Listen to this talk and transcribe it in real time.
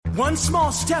One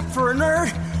small step for a nerd,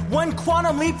 one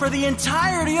quantum leap for the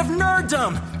entirety of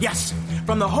nerddom. Yes,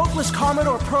 from the hopeless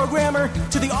Commodore programmer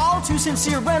to the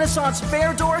all-too-sincere Renaissance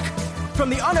fair dork, from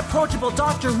the unapproachable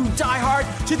Doctor Who diehard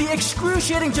to the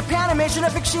excruciating Japanimation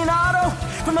aficionado,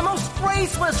 from the most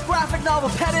graceless graphic novel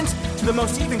pedant to the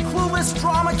most even clueless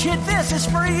drama kid, this is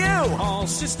for you! All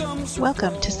systems...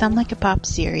 Welcome to Some Like It Pop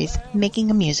series, Making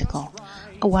a Musical.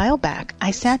 A while back, I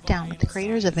sat down with the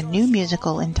creators of a new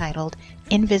musical entitled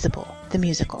Invisible, the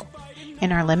Musical.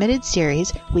 In our limited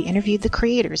series, we interviewed the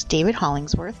creators David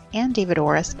Hollingsworth and David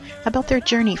Orris about their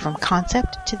journey from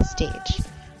concept to the stage.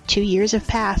 2 years have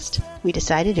passed. We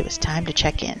decided it was time to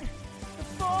check in.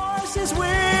 The force is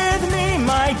with me,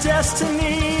 my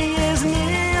destiny is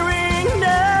nearing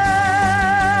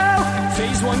now.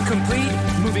 Phase 1 complete,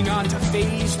 moving on to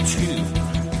Phase 2.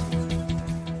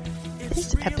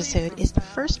 This episode is the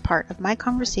first part of my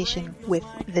conversation with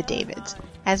the Davids,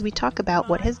 as we talk about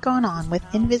what has gone on with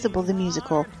Invisible the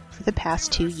Musical for the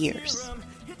past 2 years.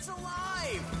 It's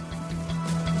alive!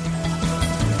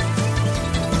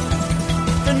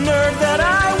 The nerd that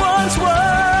I once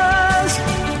was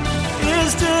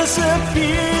is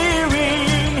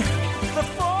disappearing. The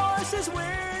force is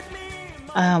with me.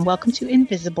 Welcome to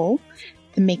Invisible,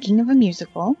 the Making of a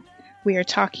Musical. We are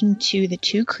talking to the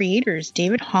two creators,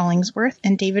 David Hollingsworth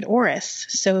and David Orris.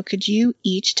 So could you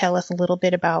each tell us a little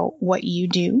bit about what you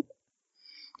do?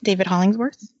 David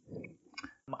Hollingsworth?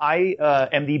 I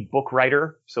am the book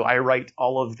writer, so I write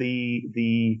all of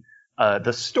the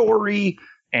story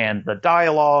and the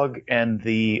dialogue and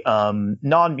the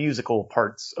non-musical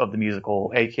parts of the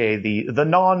musical, aka the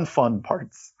non-fun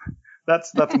parts.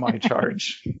 That's my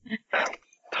charge.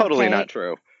 Totally Okay. not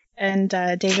true. And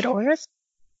David Orris?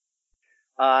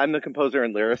 I'm the composer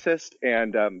and lyricist,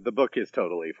 and the book is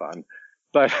totally fun.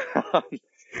 But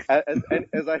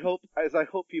as I hope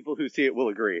people who see it will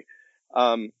agree.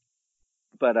 Yeah,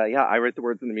 I write the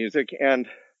words and the music, and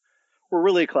we're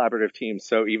really a collaborative team.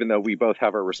 So even though we both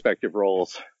have our respective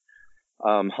roles,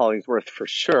 Hollingsworth for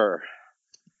sure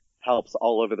helps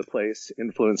all over the place,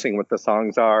 influencing what the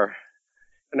songs are.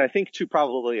 And I think to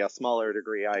probably a smaller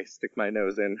degree, I stick my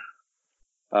nose in,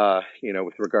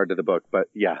 with regard to the book. But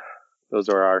yeah. Those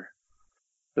are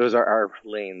our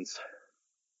lanes.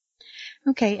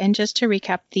 Okay, and just to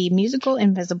recap, the musical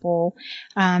Invisible,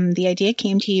 the idea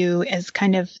came to you as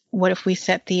kind of, what if we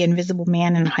set the Invisible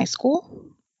Man in high school?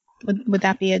 Would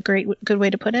that be a good way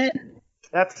to put it?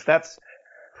 That's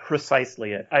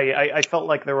precisely it. I felt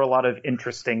like there were a lot of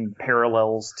interesting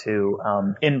parallels to,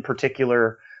 in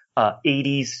particular,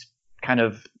 80s kind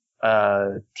of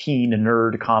teen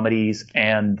nerd comedies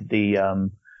and the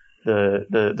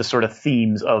sort of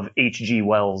themes of H.G.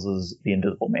 Wells' The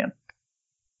Invisible Man.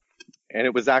 And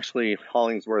it was actually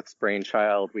Hollingsworth's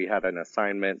brainchild. We had an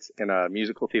assignment in a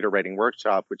musical theater writing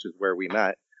workshop, which is where we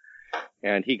met.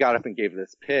 And he got up and gave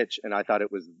this pitch, and I thought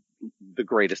it was the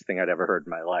greatest thing I'd ever heard in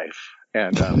my life.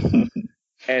 And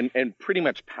and pretty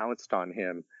much pounced on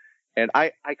him. And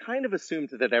I kind of assumed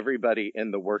that everybody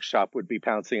in the workshop would be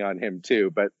pouncing on him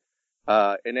too. But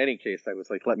in any case, I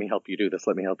was like, let me help you do this.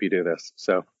 Let me help you do this.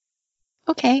 So.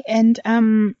 Okay, and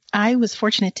I was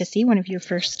fortunate to see one of your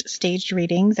first staged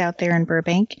readings out there in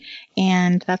Burbank,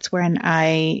 and that's when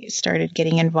I started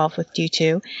getting involved with you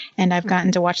two, and I've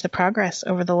gotten to watch the progress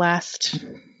over the last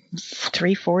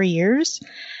 3-4 years,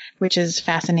 which is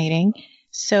fascinating.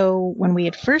 So when we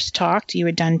had first talked, you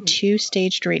had done 2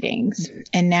 staged readings,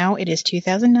 and now it is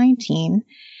 2019,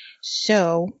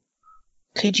 so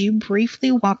could you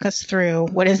briefly walk us through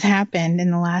what has happened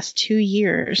in the last 2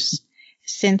 years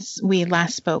since we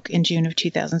last spoke in June of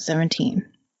 2017?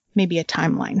 Maybe a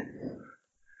timeline.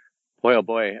 Boy, oh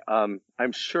boy. I'm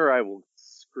sure I will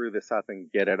screw this up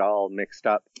and get it all mixed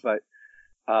up, but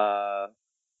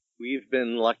we've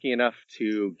been lucky enough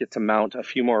to get to mount a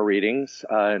few more readings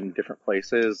in different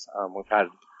places. We've had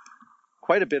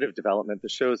quite a bit of development. The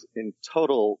show's in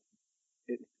total,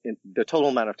 the total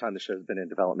amount of time the show's been in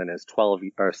development is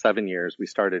 7 years. We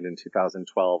started in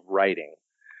 2012 writing.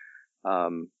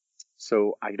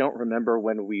 So I don't remember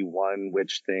when we won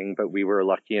which thing, but we were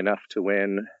lucky enough to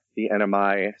win the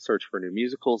NMI Search for New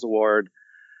Musicals Award.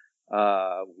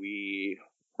 We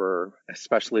were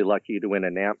especially lucky to win a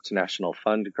NAMPT National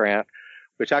Fund grant,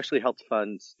 which actually helped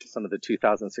fund some of the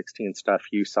 2016 stuff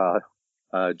you saw,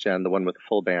 Jen, the one with the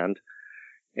full band.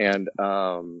 And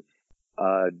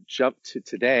jump to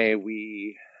today,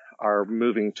 we are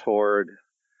moving toward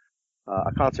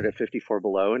a concert at 54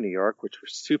 Below in New York, which we're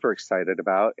super excited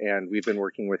about. And we've been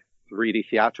working with 3D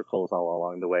Theatricals all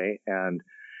along the way. And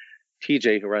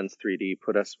TJ, who runs 3D,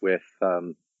 put us with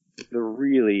the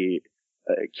really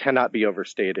cannot be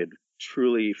overstated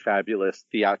truly fabulous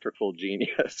theatrical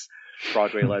genius,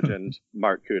 Broadway legend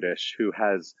Mark Kudish, who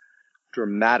has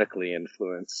dramatically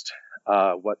influenced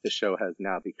what the show has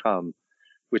now become,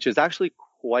 which is actually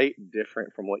quite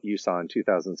different from what you saw in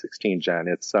 2016, Jen.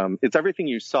 It's everything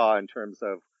you saw in terms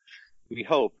of, we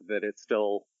hope that it's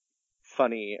still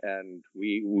funny, and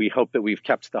we hope that we've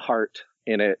kept the heart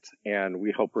in it, and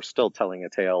we hope we're still telling a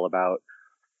tale about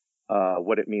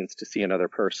what it means to see another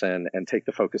person and take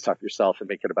the focus off yourself and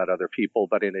make it about other people.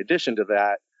 But in addition to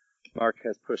that, Mark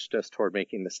has pushed us toward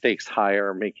making the stakes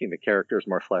higher, making the characters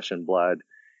more flesh and blood,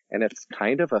 and it's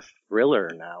kind of a thriller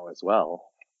now as well.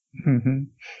 Mm-hmm.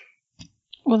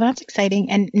 Well, that's exciting.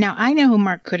 And now I know who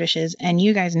Mark Kudish is, and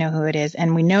you guys know who it is,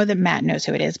 and we know that Matt knows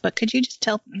who it is. But could you just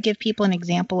give people an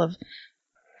example of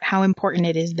how important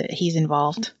it is that he's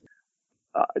involved?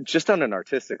 Just on an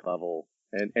artistic level,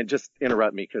 and just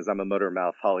interrupt me because I'm a motor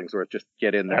mouth Hollingsworth. Just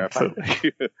get in there.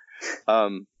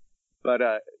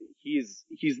 But he's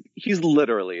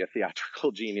literally a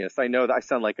theatrical genius. I know that I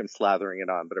sound like I'm slathering it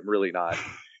on, but I'm really not.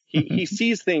 He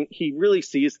sees things. He really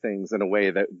sees things in a way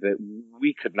that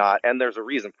we could not. And there's a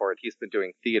reason for it. He's been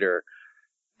doing theater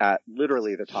at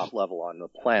literally the top level on the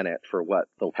planet for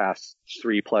the past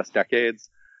 3+ decades.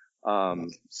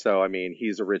 So I mean,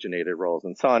 he's originated roles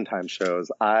in Sondheim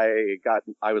shows. I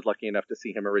was lucky enough to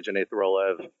see him originate the role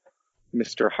of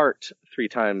Mr. Hart 3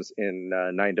 times in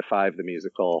 9 to 5, the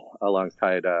musical,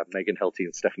 alongside Megan Hilty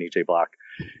and Stephanie J. Block.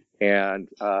 And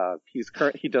he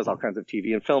does all kinds of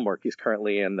TV and film work. He's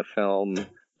currently in the film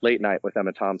Late Night with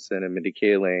Emma Thompson and Mindy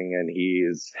Kaling, and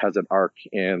has an arc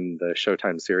in the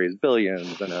Showtime series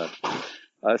Billions, and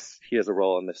he has a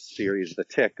role in the series The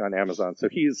Tick on Amazon. So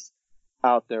he's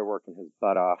out there working his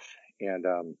butt off, and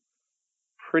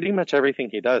pretty much everything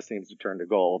he does seems to turn to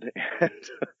gold.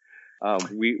 And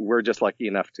we're just lucky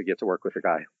enough to get to work with the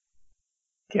guy.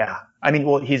 Yeah, I mean,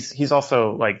 well, he's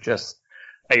also like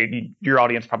your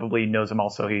audience probably knows him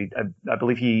also. I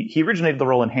believe he originated the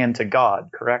role in Hand to God,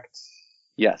 correct?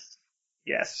 Yes.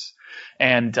 Yes.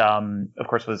 And, of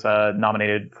course was,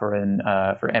 nominated for Emmy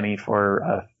a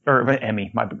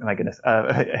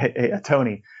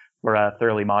Tony for,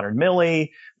 Thoroughly Modern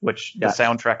Millie, which the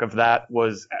soundtrack of that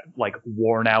was like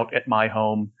worn out at my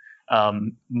home.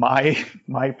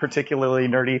 My particularly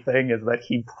nerdy thing is that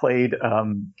he played,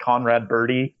 Conrad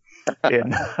Birdie in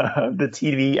the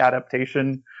TV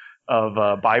adaptation of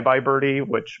Bye Bye Birdie,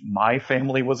 which my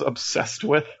family was obsessed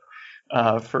with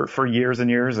for years and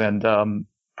years, and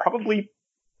probably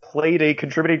played a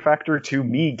contributing factor to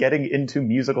me getting into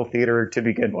musical theater to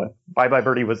begin with. Bye Bye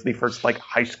Birdie was the first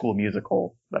high school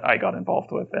musical that I got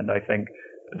involved with, and I think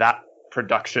that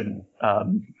production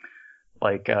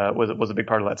was a big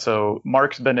part of that. So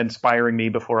Mark's been inspiring me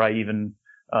before I even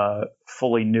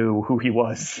fully knew who he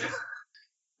was.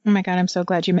 Oh my God, I'm so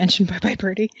glad you mentioned Bye Bye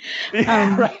Birdie.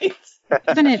 Right.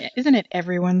 Isn't it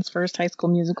everyone's first high school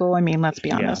musical? I mean, let's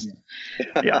be honest.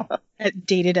 Yeah.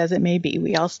 Dated as it may be,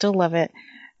 we all still love it.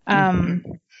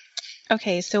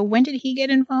 Okay, so when did he get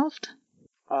involved?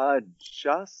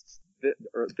 Just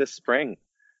this spring.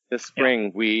 This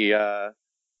spring, we TJ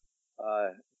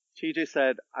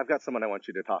said, "I've got someone I want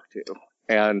you to talk to,"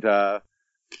 and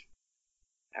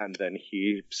then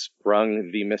he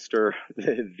sprung the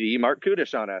Mark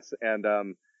Kudish on us, and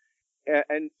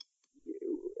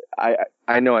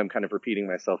I know I'm kind of repeating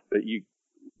myself, but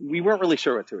we weren't really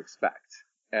sure what to expect,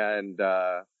 and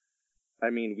I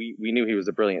mean, we knew he was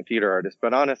a brilliant theater artist,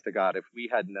 but honest to God, if we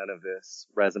had none of this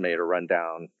resume to run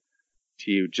down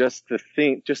to you, just the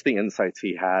insights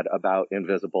he had about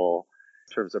Invisible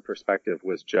in terms of perspective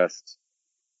was just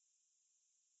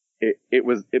it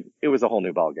was a whole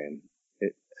new ballgame.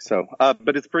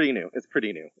 But it's pretty new. It's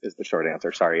pretty new is the short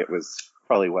answer. Sorry, it was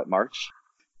probably March.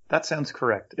 That sounds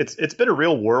correct. It's been a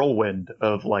real whirlwind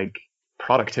of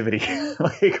productivity.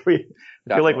 We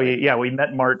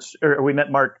met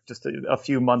Mark just a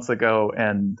few months ago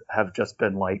and have just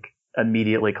been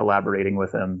immediately collaborating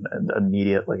with him and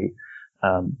immediately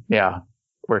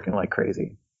working like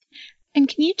crazy. And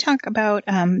can you talk about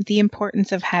the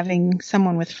importance of having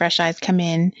someone with fresh eyes come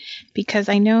in? Because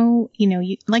I know,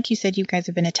 like you said, you guys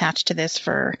have been attached to this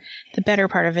for the better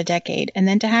part of a decade. And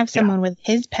then to have someone with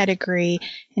his pedigree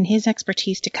and his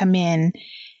expertise to come in,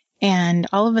 and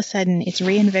all of a sudden it's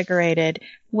reinvigorated.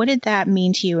 What did that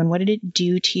mean to you? And what did it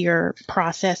do to your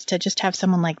process to just have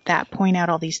someone like that point out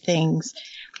all these things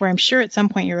where I'm sure at some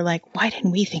point you were like, why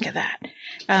didn't we think of that?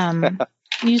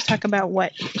 Can you just talk about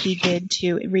what he did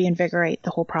to reinvigorate the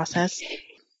whole process?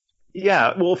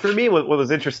 Yeah, well, for me, what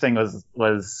was interesting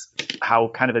was how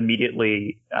kind of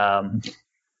immediately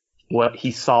what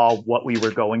he saw what we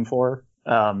were going for.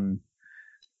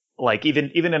 like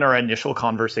even in our initial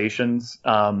conversations,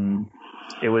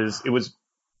 it was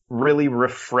really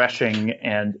refreshing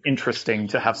and interesting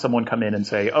to have someone come in and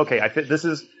say, okay, this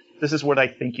is what I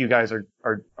think you guys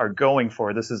are going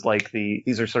for. This is like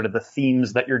these are sort of the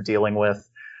themes that you're dealing with.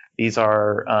 These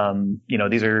are,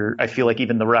 I feel like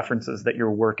even the references that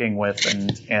you're working with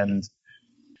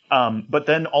but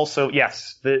then also,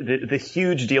 yes, the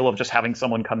huge deal of just having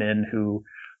someone come in who,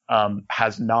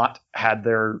 has not had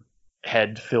their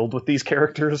head filled with these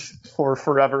characters for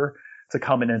forever to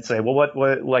come in and say, well, what,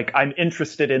 like, I'm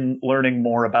interested in learning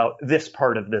more about this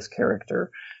part of this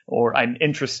character, or I'm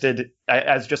interested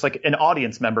as just like an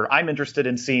audience member, I'm interested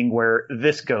in seeing where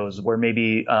this goes, where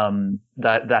maybe,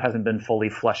 that hasn't been fully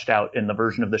fleshed out in the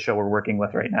version of the show we're working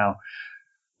with right now.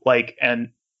 Like,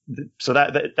 and so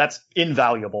that's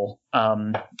invaluable.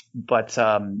 But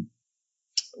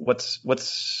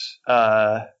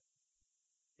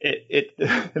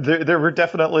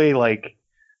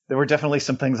there were definitely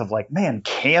some things of like, man,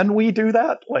 can we do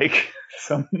that? Like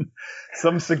some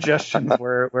suggestions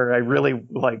where I really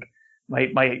like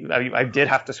I did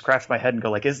have to scratch my head and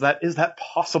go like, is that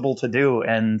possible to do?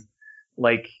 And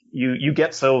like you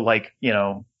get so like,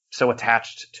 so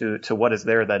attached to what is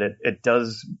there that it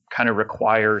does kind of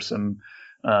require some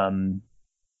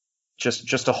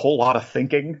just a whole lot of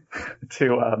thinking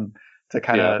to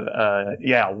kind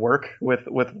of work with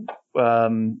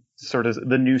sort of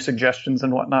the new suggestions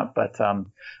and whatnot. But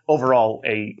overall,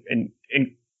 an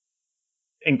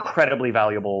incredibly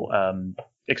valuable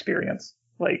experience.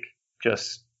 Like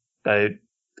just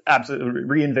absolutely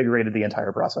reinvigorated the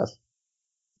entire process.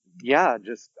 Yeah,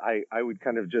 I would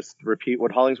kind of just repeat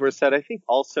what Hollingsworth said. I think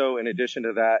also in addition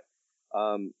to that,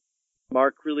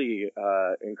 Mark really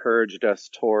encouraged us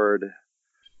toward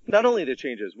not only the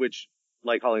changes, which,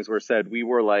 like Hollingsworth said, we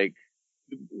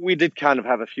did kind of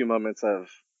have a few moments of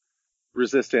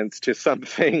resistance to some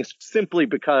things simply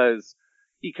because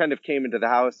he kind of came into the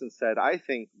house and said, I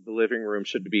think the living room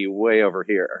should be way over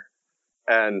here.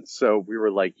 And so we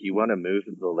were like, you want to move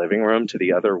the living room to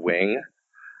the other wing?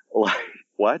 Like,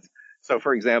 what? So,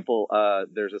 for example,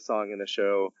 there's a song in the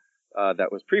show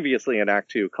that was previously in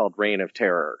Act 2 called Reign of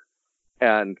Terror.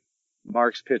 And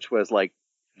Mark's pitch was like,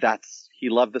 he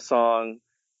loved the song,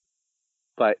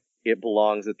 but it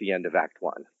belongs at the end of Act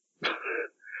 1.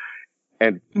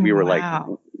 And we were like,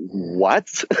 what?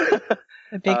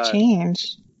 A big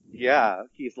change. Yeah.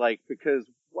 He's like, because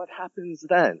what happens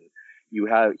then?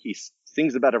 He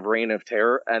sings about a reign of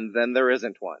terror and then there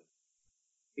isn't one.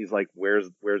 He's like, where's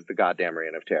the goddamn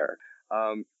reign of terror?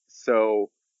 So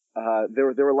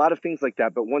there were a lot of things like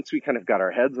that, but once we kind of got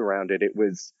our heads around it, it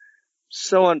was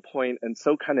so on point and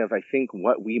so kind of, I think,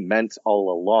 what we meant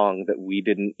all along that we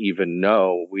didn't even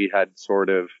know. We had sort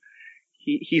of,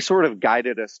 he sort of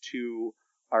guided us to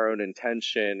our own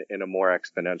intention in a more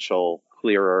exponential,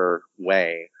 clearer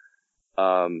way.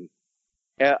 And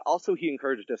also he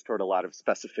encouraged us toward a lot of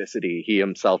specificity. He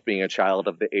himself being a child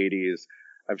of the 80s,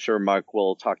 I'm sure Mark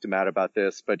will talk to Matt about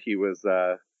this, but he was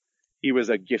a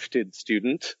gifted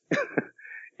student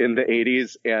in the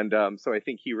 80s. And, so I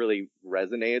think he really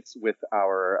resonates with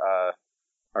our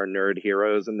nerd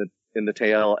heroes in the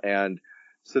tale. And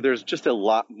so there's just a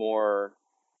lot more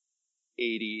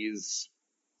 80s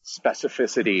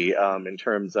specificity, in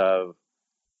terms of,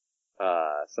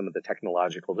 some of the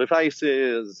technological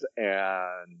devices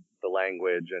and the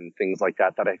language and things like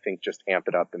that I think just amp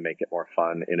it up and make it more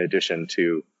fun, in addition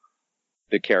to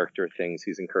the character things.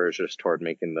 He's encouraged us toward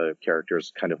making the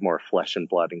characters kind of more flesh and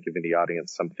blood and giving the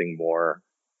audience something more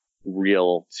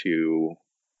real to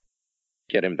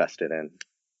get invested in.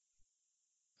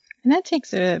 And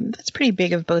that's pretty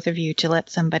big of both of you to let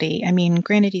somebody, I mean,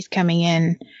 granted he's coming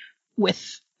in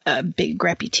with a big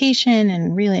reputation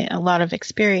and really a lot of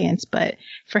experience, but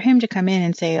for him to come in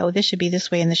and say, oh, this should be this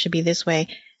way and this should be this way,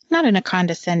 not in a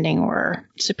condescending or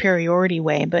superiority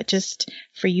way, but just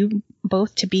for you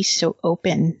both to be so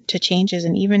open to changes.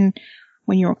 And even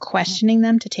when you were questioning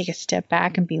them, to take a step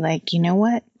back and be like, you know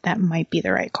what, that might be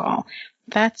the right call.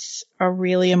 That's a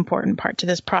really important part to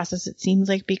this process, it seems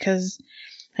like, because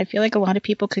I feel like a lot of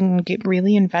people can get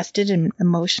really invested and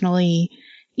emotionally,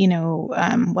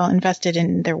 invested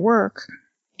in their work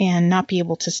and not be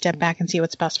able to step back and see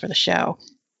what's best for the show.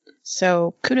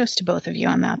 So kudos to both of you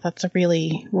on that. That's a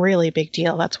really, really big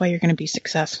deal. That's why you're going to be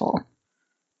successful.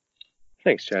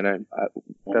 Thanks, Jen.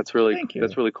 That's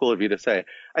really cool of you to say.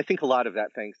 I think a lot of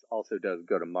that thanks also does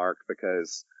go to Mark,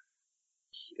 because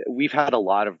we've had a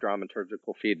lot of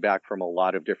dramaturgical feedback from a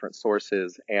lot of different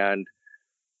sources, and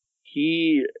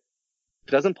he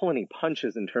doesn't pull any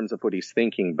punches in terms of what he's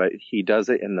thinking, but he does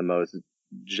it in the most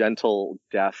gentle,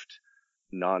 deft,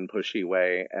 non-pushy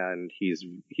way, and he's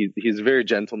very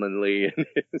gentlemanly in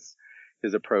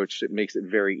his approach. It makes it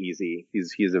very easy.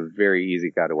 He's a very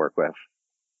easy guy to work with.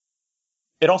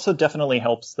 It also definitely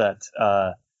helps that,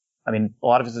 I mean, a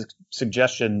lot of his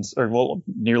suggestions, or well,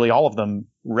 nearly all of them,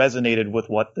 resonated with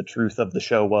what the truth of the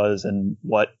show was and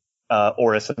what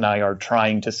Orris and I are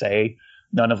trying to say.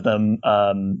 None of them,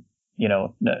 you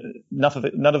know,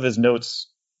 none of his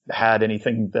notes had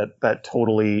anything that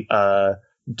totally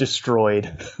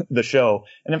destroyed the show.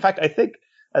 And in fact, I think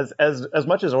as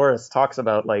much as Orris talks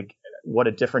about like what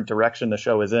a different direction the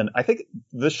show is in, I think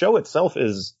the show itself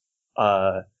is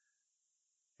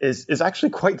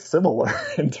actually quite similar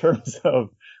in terms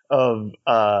of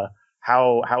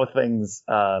how things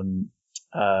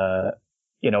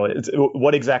you know, it's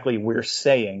what exactly we're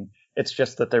saying. It's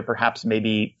just that they're perhaps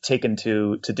maybe taken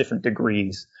to different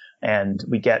degrees, and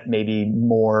we get maybe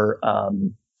more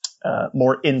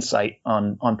insight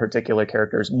on particular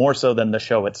characters, more so than the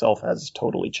show itself has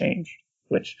totally changed.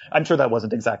 Which I'm sure that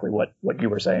wasn't exactly what you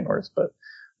were saying, Orris, but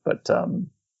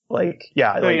like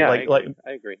yeah,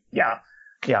 I agree. Yeah.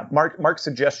 Mark's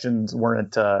suggestions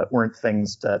weren't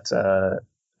things that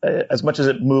as much as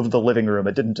it moved the living room,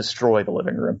 it didn't destroy the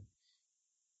living room.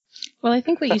 Well, I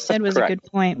think what you said was a good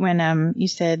point when you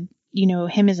said, you know,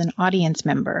 him as an audience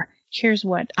member. Here's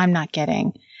what I'm not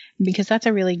getting, because that's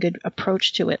a really good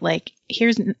approach to it. Like,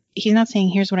 he's not saying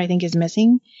here's what I think is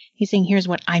missing. He's saying here's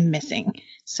what I'm missing.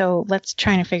 So let's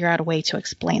try and figure out a way to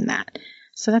explain that.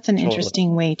 So that's an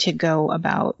interesting way to go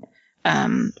about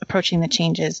approaching the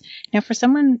changes. Now, for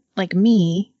someone like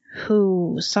me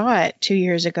who saw it 2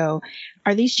 years ago,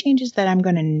 are these changes that I'm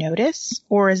going to notice,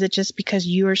 or is it just because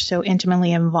you are so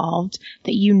intimately involved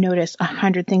that you notice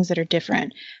 100 things that are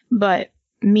different? But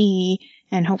me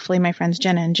and hopefully my friends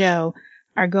Jenna and Joe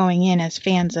are going in as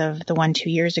fans of the one 2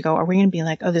 years ago. Are we going to be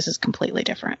like, oh, this is completely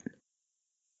different?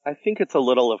 I think it's a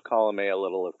little of column A, a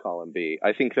little of column B.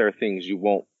 I think there are things you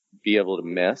won't be able to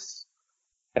miss.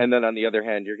 And then on the other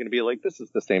hand, you're going to be like, this is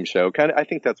the same show. Kind of, I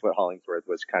think that's what Hollingsworth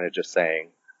was kind of just saying.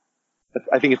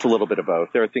 I think it's a little bit of both.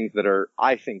 There are things that are,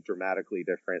 I think, dramatically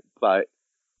different, but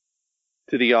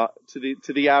to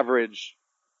the average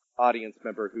audience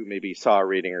member who maybe saw a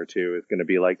reading or two is going to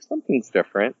be like, something's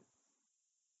different.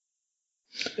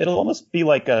 It'll almost be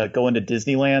like going to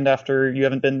Disneyland after you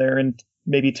haven't been there in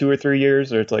maybe 2 or 3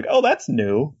 years, or it's like, oh, that's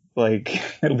new. Like,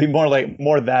 it'll be more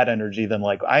that energy than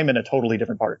like, I'm in a totally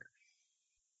different park.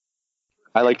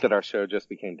 I like that our show just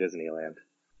became Disneyland.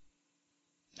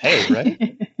 Hey,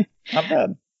 right? Not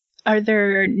bad. Are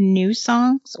there new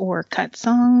songs or cut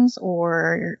songs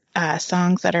or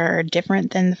songs that are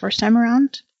different than the first time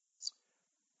around?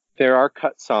 There are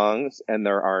cut songs and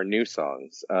there are new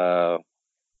songs.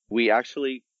 We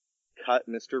actually cut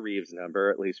Mr. Reeves' number,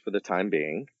 at least for the time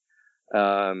being.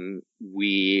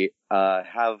 We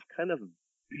have kind of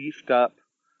beefed up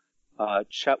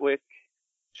Chetwick's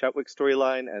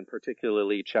storyline, and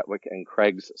particularly Chetwick and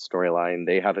Craig's storyline.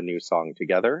 They have a new song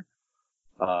together.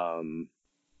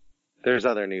 There's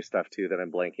other new stuff too that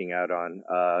I'm blanking out on.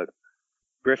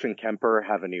 Griff and Kemper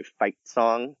have a new fight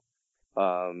song,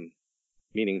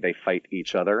 meaning they fight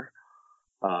each other.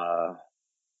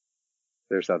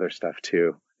 There's other stuff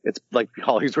too. It's like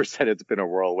Hollingsworth said, it's been a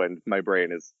whirlwind. My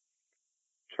brain is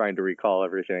trying to recall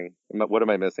everything. What am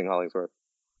I missing, Hollingsworth?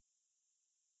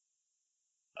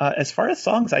 As far as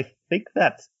songs, I think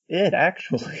that's it,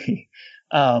 actually.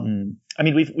 I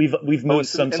mean, we've moved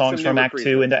some songs from Act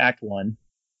 2 into Act 1.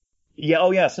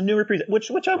 Yeah, some new reprises,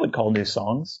 which I would call new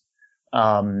songs,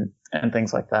 and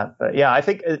things like that. But yeah, I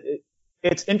think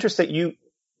it's interesting.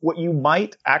 What you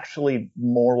might actually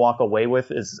more walk away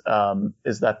with is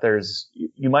that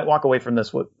you might walk away from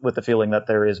this with the feeling that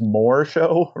there is more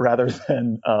show rather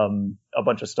than a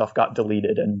bunch of stuff got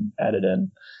deleted and added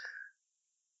in.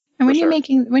 And when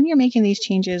you're making these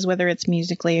changes, whether it's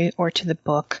musically or to the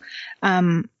book,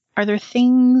 are there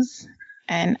things?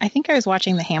 And I think I was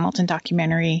watching the Hamilton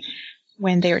documentary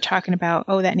when they were talking about,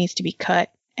 oh, that needs to be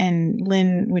cut. And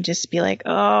Lynn would just be like,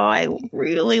 oh, I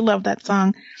really love that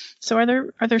song. So are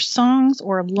there songs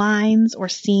or lines or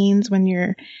scenes when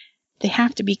they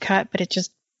have to be cut, but it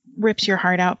just rips your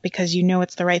heart out because you know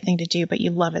it's the right thing to do, but you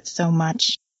love it so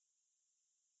much?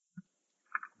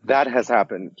 That has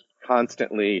happened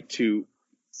constantly to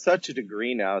such a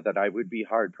degree now that I would be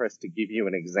hard pressed to give you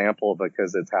an example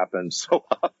because it's happened so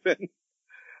often.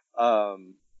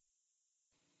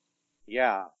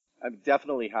 Yeah, it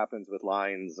definitely happens with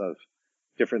lines of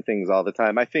different things all the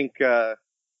time. I think a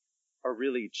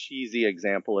really cheesy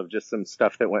example of just some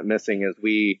stuff that went missing is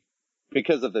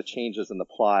because of the changes in the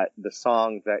plot, the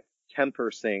song that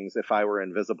Kemper sings, If I Were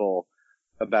Invisible,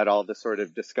 about all the sort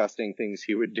of disgusting things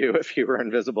he would do if he were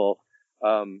invisible.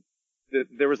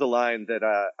 There was a line that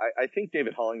I think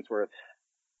David Hollingsworth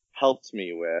helped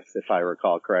me with, if I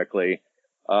recall correctly,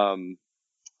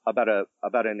 about a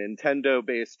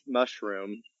Nintendo-based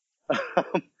mushroom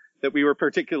that we were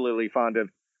particularly fond of,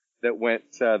 that went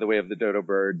the way of the dodo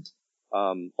bird,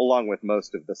 along with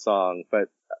most of the song. But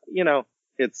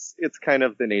it's kind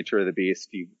of the nature of the beast.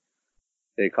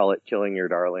 They call it killing your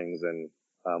darlings, and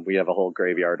we have a whole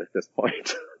graveyard at this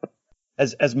point.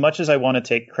 As much as I want to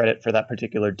take credit for that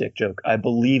particular dick joke, I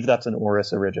believe that's an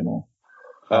Oris original.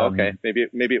 Oh, okay,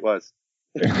 maybe it was.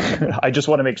 I just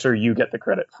want to make sure you get the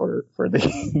credit for the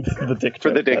dick joke.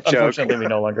 For the dick joke. Unfortunately, we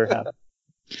no longer have.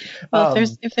 Well,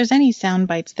 if there's any sound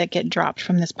bites that get dropped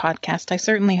from this podcast, I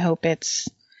certainly hope it's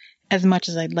as much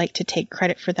as I'd like to take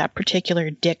credit for that particular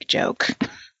dick joke.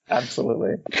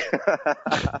 Absolutely.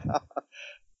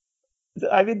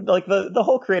 I mean, like the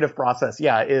whole creative process,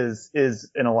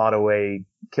 is in a lot of way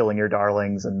killing your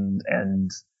darlings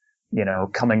and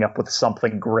coming up with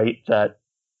something great that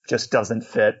just doesn't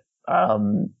fit.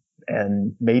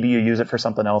 And maybe you use it for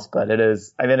something else, but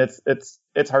it's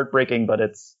heartbreaking, but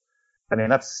that's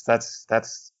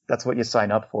what you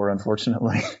sign up for,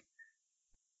 unfortunately.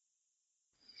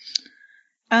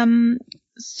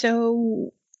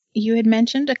 So you had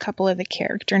mentioned a couple of the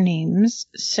character names.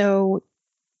 So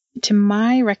to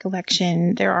my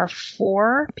recollection, there are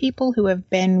 4 people who have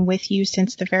been with you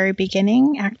since the very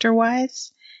beginning,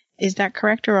 actor-wise. Is that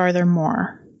correct, or are there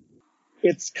more?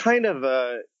 It's kind of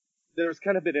there's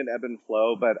kind of been an ebb and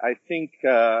flow, but I think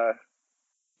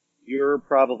you're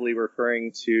probably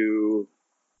referring to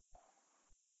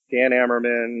Dan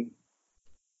Ammerman,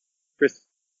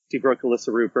 Christy Brooke,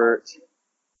 Alyssa Rupert,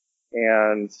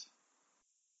 and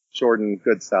Jordan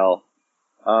Goodsell.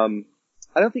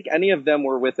 I don't think any of them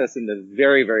were with us in the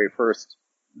very, very first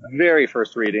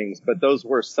readings, but those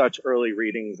were such early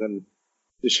readings, and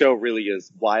the show really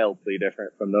is wildly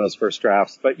different from those first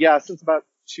drafts. But yeah, since about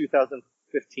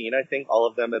 2015, I think all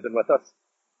of them have been with us.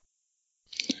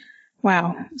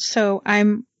 Wow. So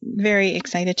I'm very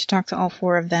excited to talk to all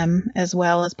 4 of them as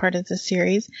well as part of the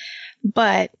series.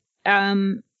 But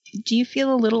do you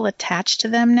feel a little attached to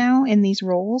them now in these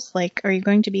roles? Like, are you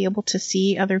going to be able to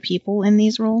see other people in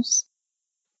these roles?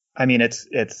 I mean, it's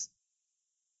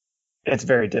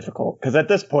very difficult because at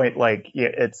this point, I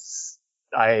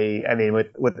mean,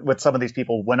 with some of these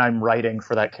people, when I'm writing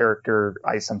for that character,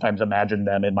 I sometimes imagine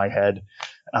them in my head.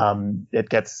 It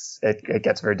gets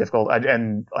very difficult.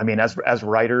 And I mean, as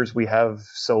writers, we have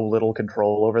so little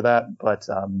control over that, but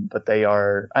they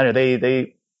are, I know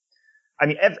I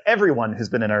mean, everyone who's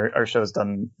been in our show has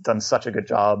done such a good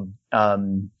job.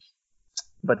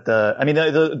 But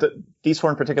these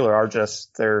 4 in particular are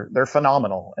just, they're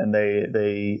phenomenal, and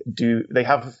they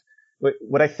have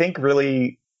what I think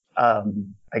really,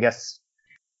 I guess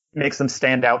makes them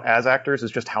stand out as actors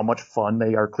is just how much fun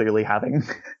they are clearly having,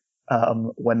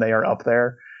 when they are up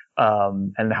there,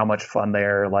 and how much fun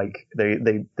they're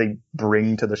they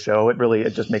bring to the show. It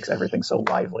just makes everything so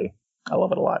lively. I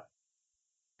love it a lot.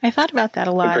 I thought about that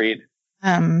a lot. Agreed.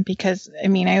 Because, I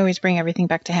mean, I always bring everything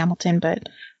back to Hamilton, but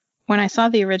when I saw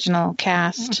the original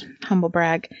cast, humble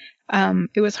brag,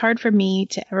 it was hard for me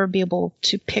to ever be able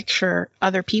to picture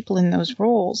other people in those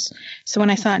roles. So when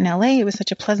I saw it in LA, it was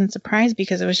such a pleasant surprise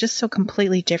because it was just so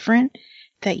completely different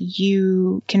that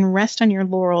you can rest on your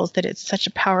laurels that it's such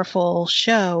a powerful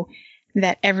show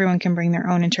that everyone can bring their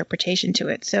own interpretation to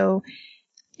it. So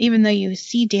even though you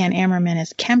see Dan Ammerman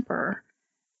as Kemper,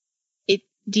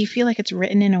 do you feel like it's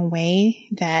written in a way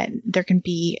that there can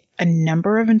be a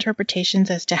number of interpretations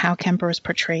as to how Kemper is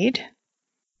portrayed?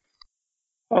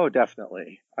 Oh,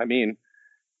 definitely. I mean,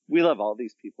 we love all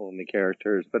these people and the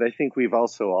characters, but I think we've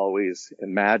also always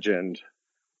imagined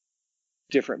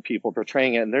different people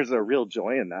portraying it. And there's a real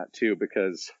joy in that too,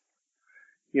 because,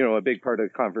 a big part of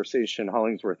the conversation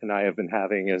Hollingsworth and I have been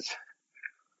having is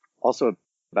also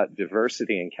about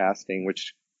diversity in casting,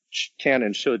 which can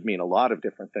and should mean a lot of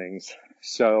different things.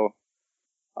 So,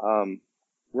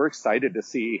 we're excited to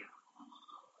see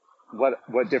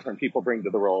what different people bring to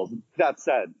the roles. That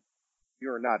said,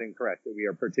 you're not incorrect that we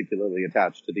are particularly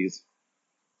attached to these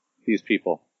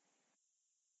people.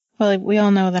 Well, we all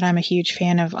know that I'm a huge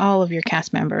fan of all of your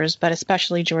cast members, but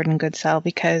especially Jordan Goodsell,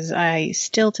 because I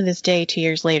still to this day, 2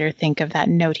 years later, think of that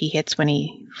note he hits when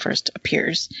he first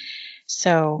appears.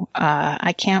 So,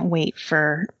 I can't wait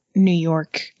for New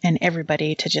York and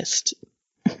everybody to just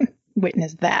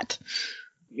witness that.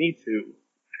 Me too.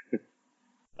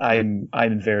 I'm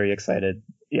very excited.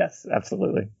 Yes,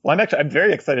 absolutely. Well, I'm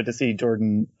very excited to see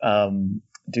Jordan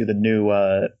do the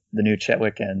new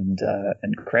Chetwick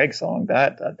and Craig song.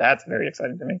 That's very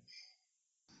exciting to me.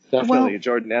 Definitely,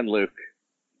 Jordan and Luke.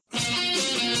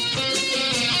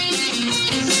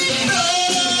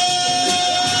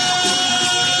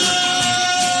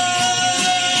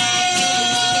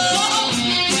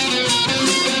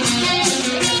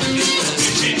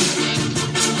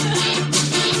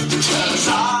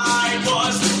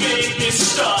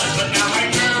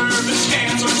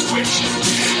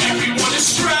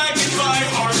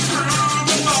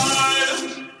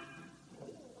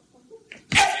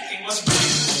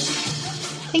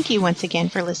 Thank you once again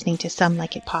for listening to Some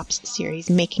Like It Pop's series,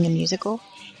 Making a Musical.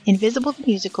 Invisible the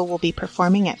Musical will be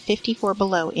performing at 54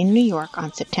 Below in New York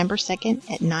on September 2nd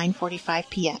at 9:45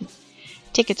 p.m.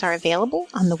 Tickets are available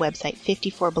on the website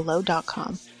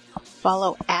 54below.com.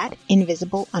 Follow at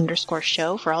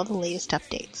invisible_show for all the latest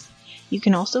updates. You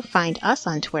can also find us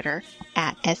on Twitter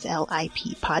at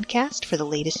SLIP Podcast for the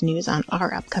latest news on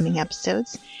our upcoming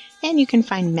episodes. And you can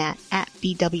find Matt at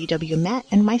BWWMatt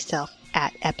and myself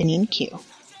at Eponine_Q.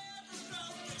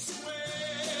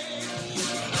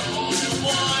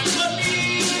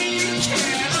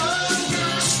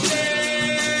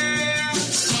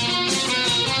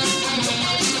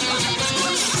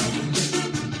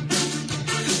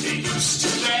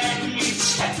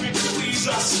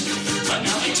 But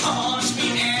now they taunt